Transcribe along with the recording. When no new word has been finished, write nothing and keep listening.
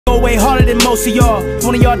way harder than most of y'all. If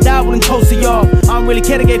one of y'all died, wouldn't toast to y'all. I don't really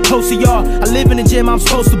care to get close to y'all. I live in the gym, I'm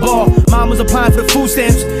supposed to ball. Mom was applying for the food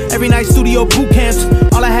stamps. Every night studio boot camps.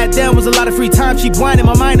 All I had then was a lot of free time. She blinded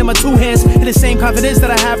my mind and my two hands. And the same confidence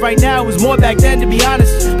that I have right now was more back then, to be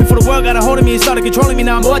honest. Before the world got a hold of me and started controlling me,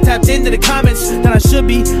 now I'm more tapped into the comments than I should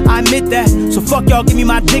be. I admit that. So fuck y'all, give me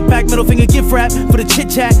my dick back. Middle finger gift wrap for the chit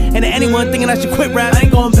chat. And to anyone thinking I should quit rap, I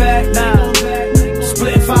ain't going back, nah.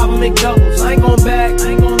 Splitting 5 and make doubles. I ain't going back.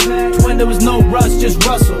 When there was no rush, just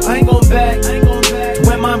rustle.